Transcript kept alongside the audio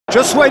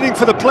Just waiting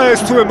for the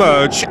players to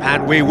emerge,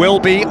 and we will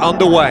be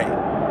underway.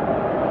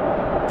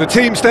 The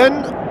teams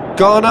then,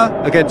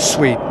 Ghana against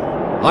Sweden.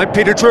 I'm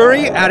Peter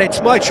Drury, and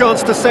it's my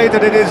chance to say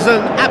that it is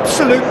an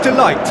absolute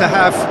delight to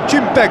have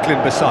Jim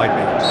Beglin beside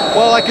me.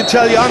 Well, I can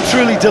tell you I'm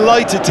truly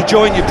delighted to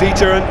join you,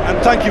 Peter,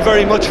 and thank you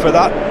very much for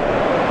that.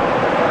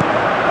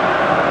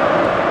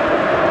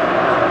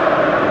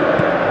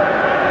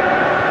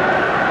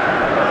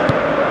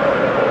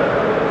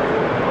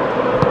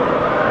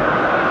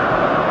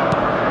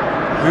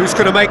 Who's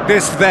going to make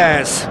this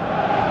theirs?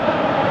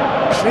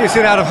 Clears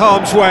it out of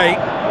harm's way.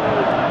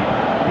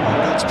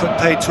 That's put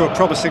paid to a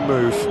promising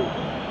move.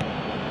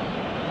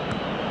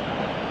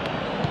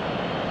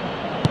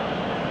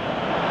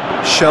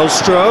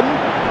 Shellstrom.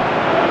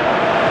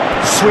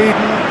 Sweden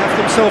have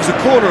themselves a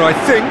corner, I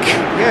think.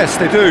 Yes,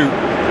 they do.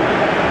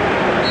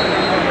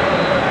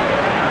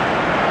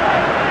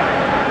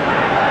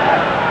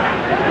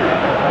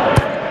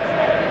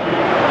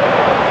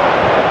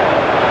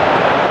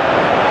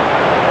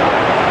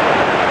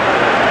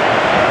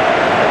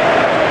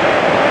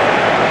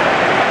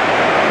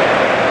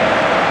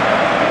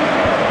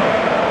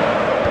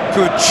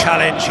 Good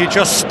challenge, he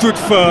just stood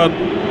firm.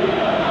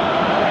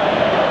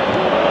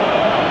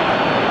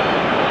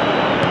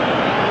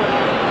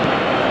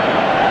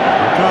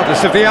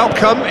 Regardless of the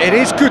outcome, it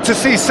is good to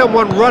see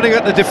someone running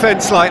at the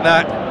defence like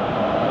that.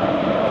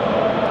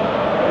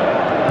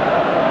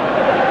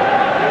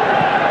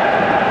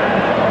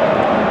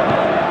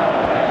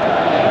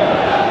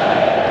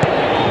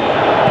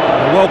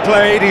 Well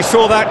played, he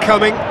saw that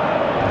coming.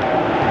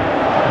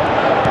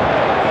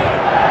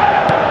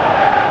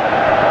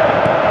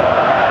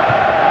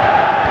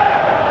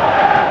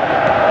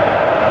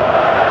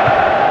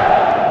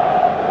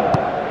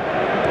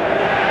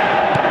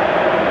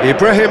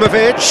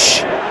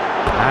 Ibrahimovic,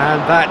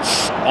 and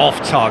that's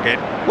off target.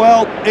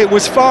 Well, it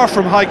was far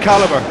from high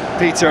calibre,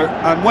 Peter,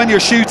 and when you're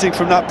shooting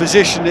from that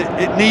position,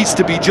 it needs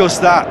to be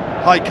just that,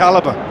 high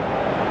calibre.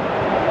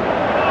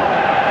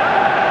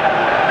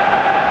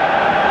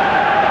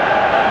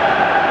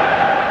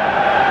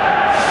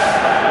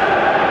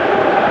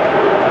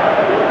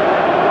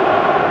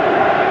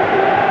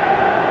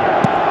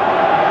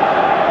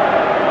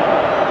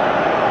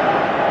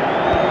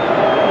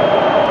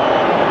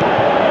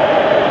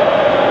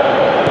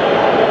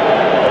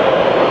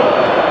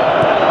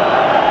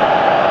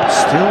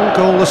 Still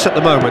goalless at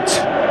the moment.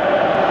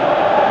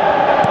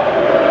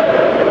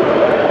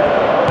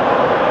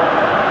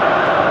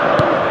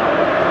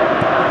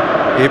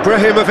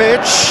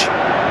 Ibrahimovic.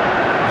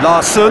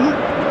 Larsson.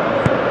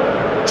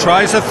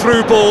 Tries a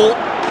through ball.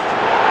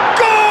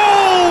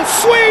 Goal!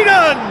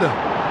 Sweden!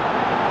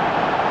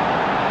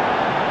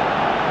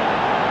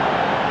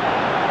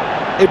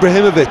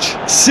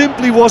 Ibrahimovic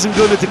simply wasn't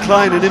going to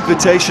decline an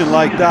invitation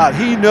like that.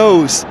 He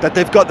knows that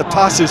they've got the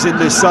passers in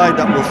this side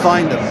that will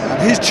find him,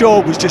 and his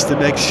job was just to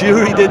make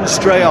sure he didn't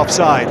stray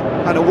offside,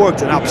 and it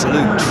worked an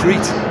absolute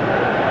treat.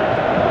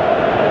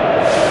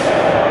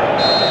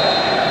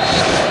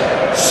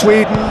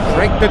 Sweden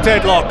break the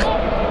deadlock.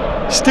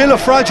 Still a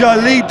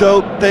fragile lead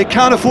though, they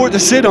can't afford to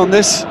sit on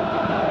this.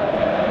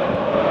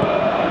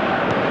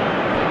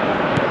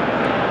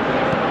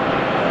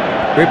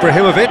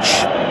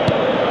 Ibrahimovic.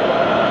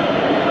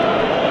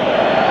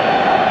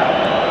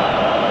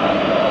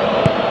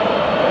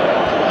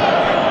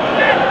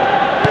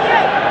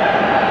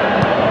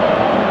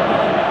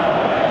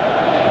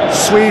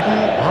 Sweden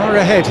are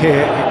ahead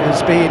here. It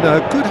has been a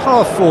good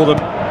half for them.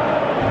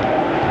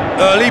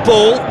 Early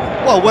ball.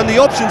 Well, when the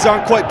options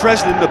aren't quite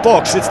present in the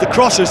box, it's the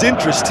crosser's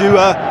interest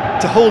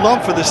to hold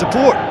on for the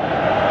support.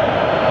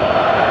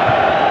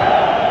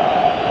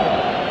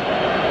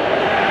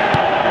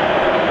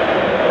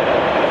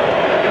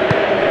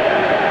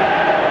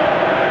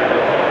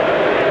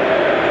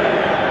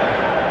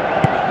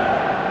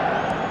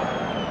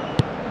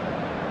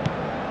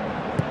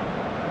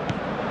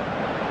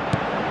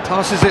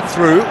 Passes it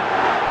through.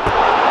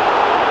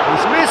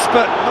 He's missed,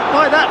 but not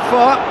by that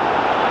far.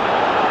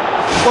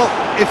 Well,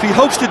 if he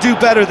hopes to do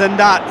better than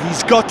that,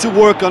 he's got to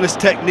work on his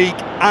technique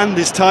and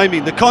his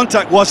timing. The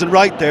contact wasn't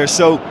right there,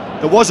 so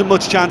there wasn't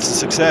much chance of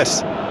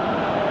success.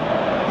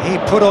 He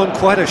put on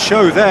quite a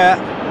show there.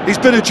 He's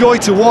been a joy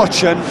to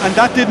watch, and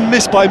that didn't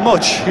miss by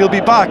much. He'll be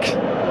back.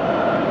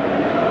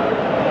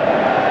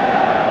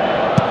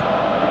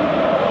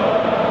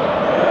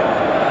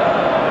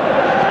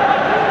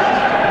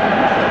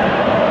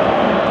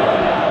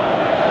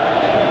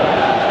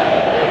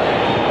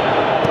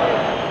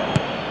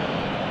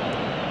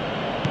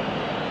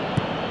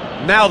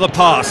 Now the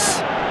pass.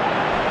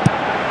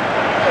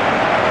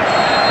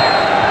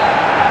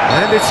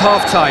 And it's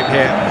half-time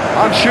here.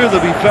 I'm sure they'll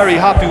be very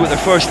happy with their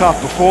first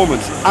half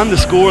performance and the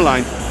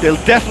scoreline.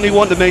 They'll definitely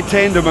want to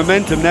maintain their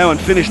momentum now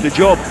and finish the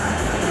job.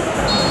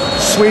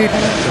 Sweden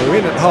are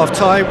in at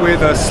half-time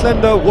with a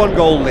slender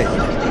one-goal lead.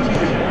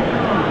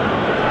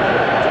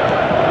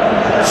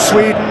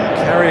 Sweden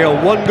carry a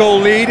one-goal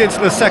lead into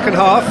the second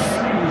half.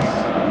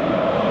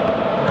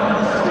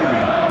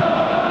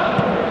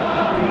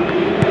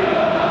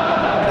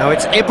 Now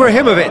it's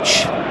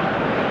Ibrahimovic.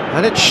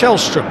 And it's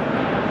Shellstrom.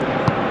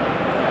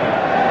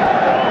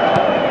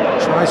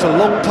 Tries a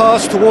long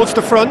pass towards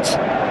the front.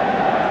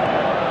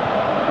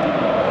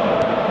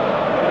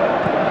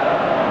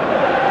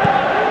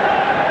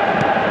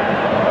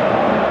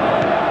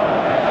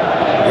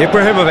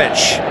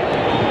 Ibrahimovic.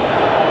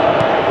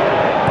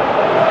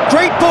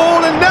 Great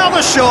ball, and now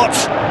the shot.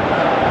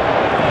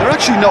 They're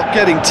actually not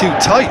getting too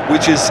tight,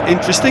 which is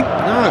interesting.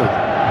 No.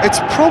 It's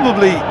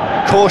probably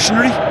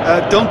cautionary.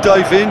 Don't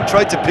dive in,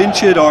 try to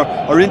pinch it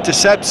or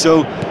intercept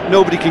so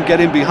nobody can get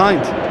in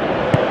behind.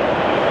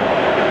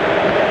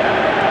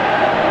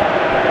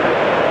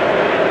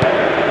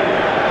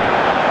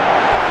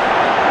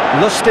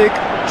 Lustig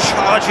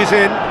charges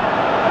in.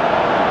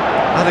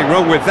 Nothing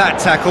wrong with that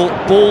tackle.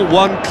 Ball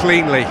won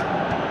cleanly.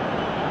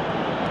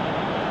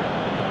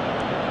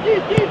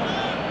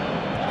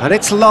 And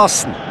it's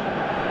Larson.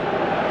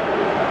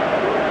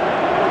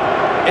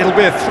 It'll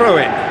be a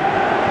throw-in.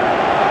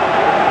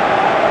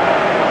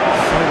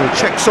 Final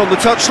checks on the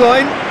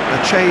touchline. A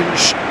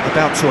change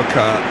about to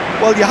occur.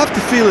 Well, you have to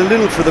feel a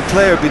little for the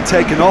player being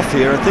taken off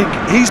here. I think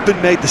he's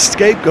been made the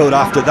scapegoat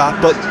after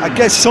that, but I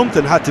guess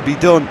something had to be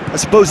done. I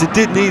suppose it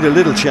did need a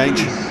little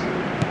change.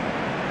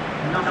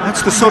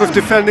 That's the sort of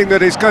defending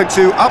that is going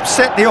to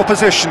upset the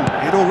opposition.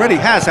 It already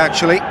has,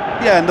 actually.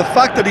 Yeah, and the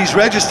fact that he's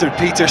registered,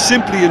 Peter,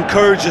 simply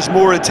encourages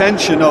more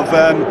attention of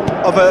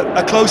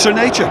a closer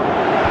nature.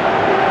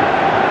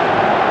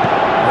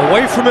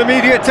 Away from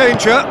immediate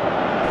danger.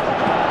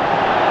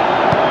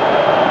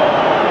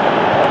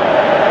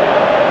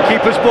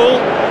 Keeper's ball.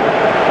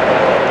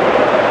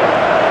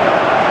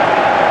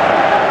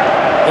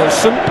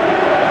 Olsen.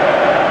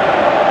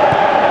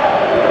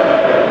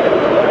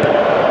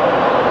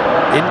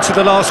 Into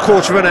the last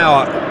quarter of an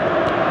hour.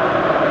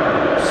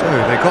 So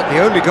they got the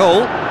only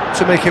goal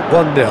to make it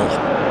 1-0. There's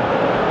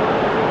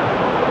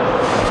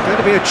going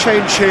to be a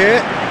change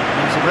here.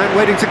 There's a man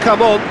waiting to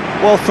come on.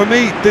 Well, for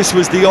me, this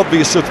was the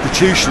obvious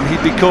substitution.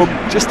 He'd become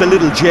just a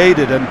little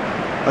jaded, and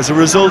as a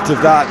result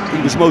of that,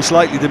 he was most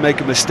likely to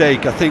make a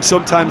mistake. I think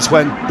sometimes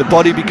when the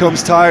body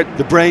becomes tired,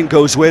 the brain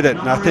goes with it,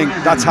 and I think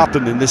that's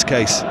happened in this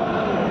case.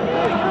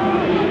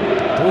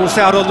 Ball's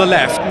out on the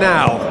left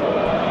now.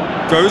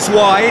 Goes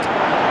wide.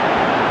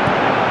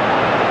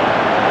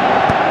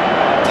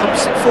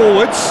 Pumps it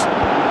forwards.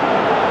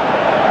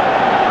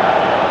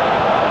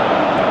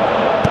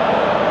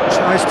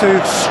 Tries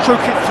to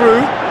stroke it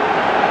through.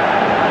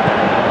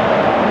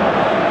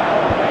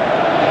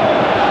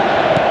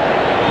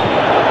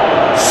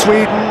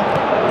 Sweden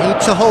need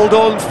to hold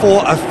on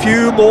for a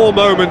few more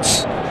moments.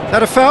 Is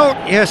that a foul?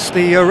 Yes,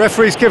 the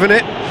referee's given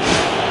it.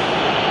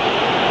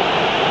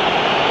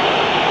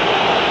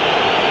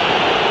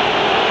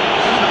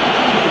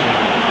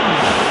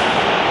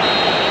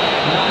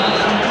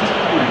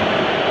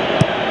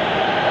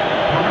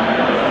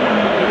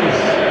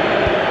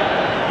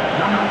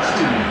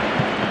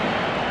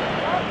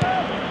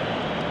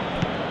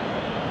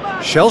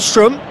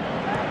 Shellstrom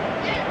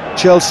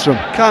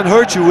can't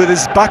hurt you with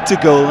his back to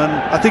goal, and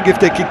I think if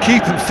they can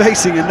keep him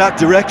facing in that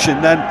direction,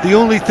 then the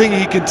only thing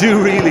he can do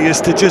really is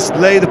to just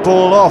lay the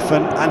ball off,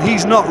 and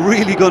he's not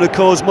really going to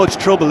cause much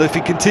trouble if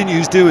he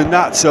continues doing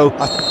that. So,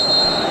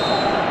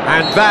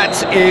 and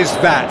that is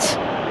that.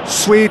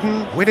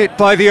 Sweden win it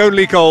by the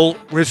only goal.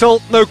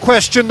 Result, no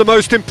question, the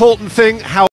most important thing. How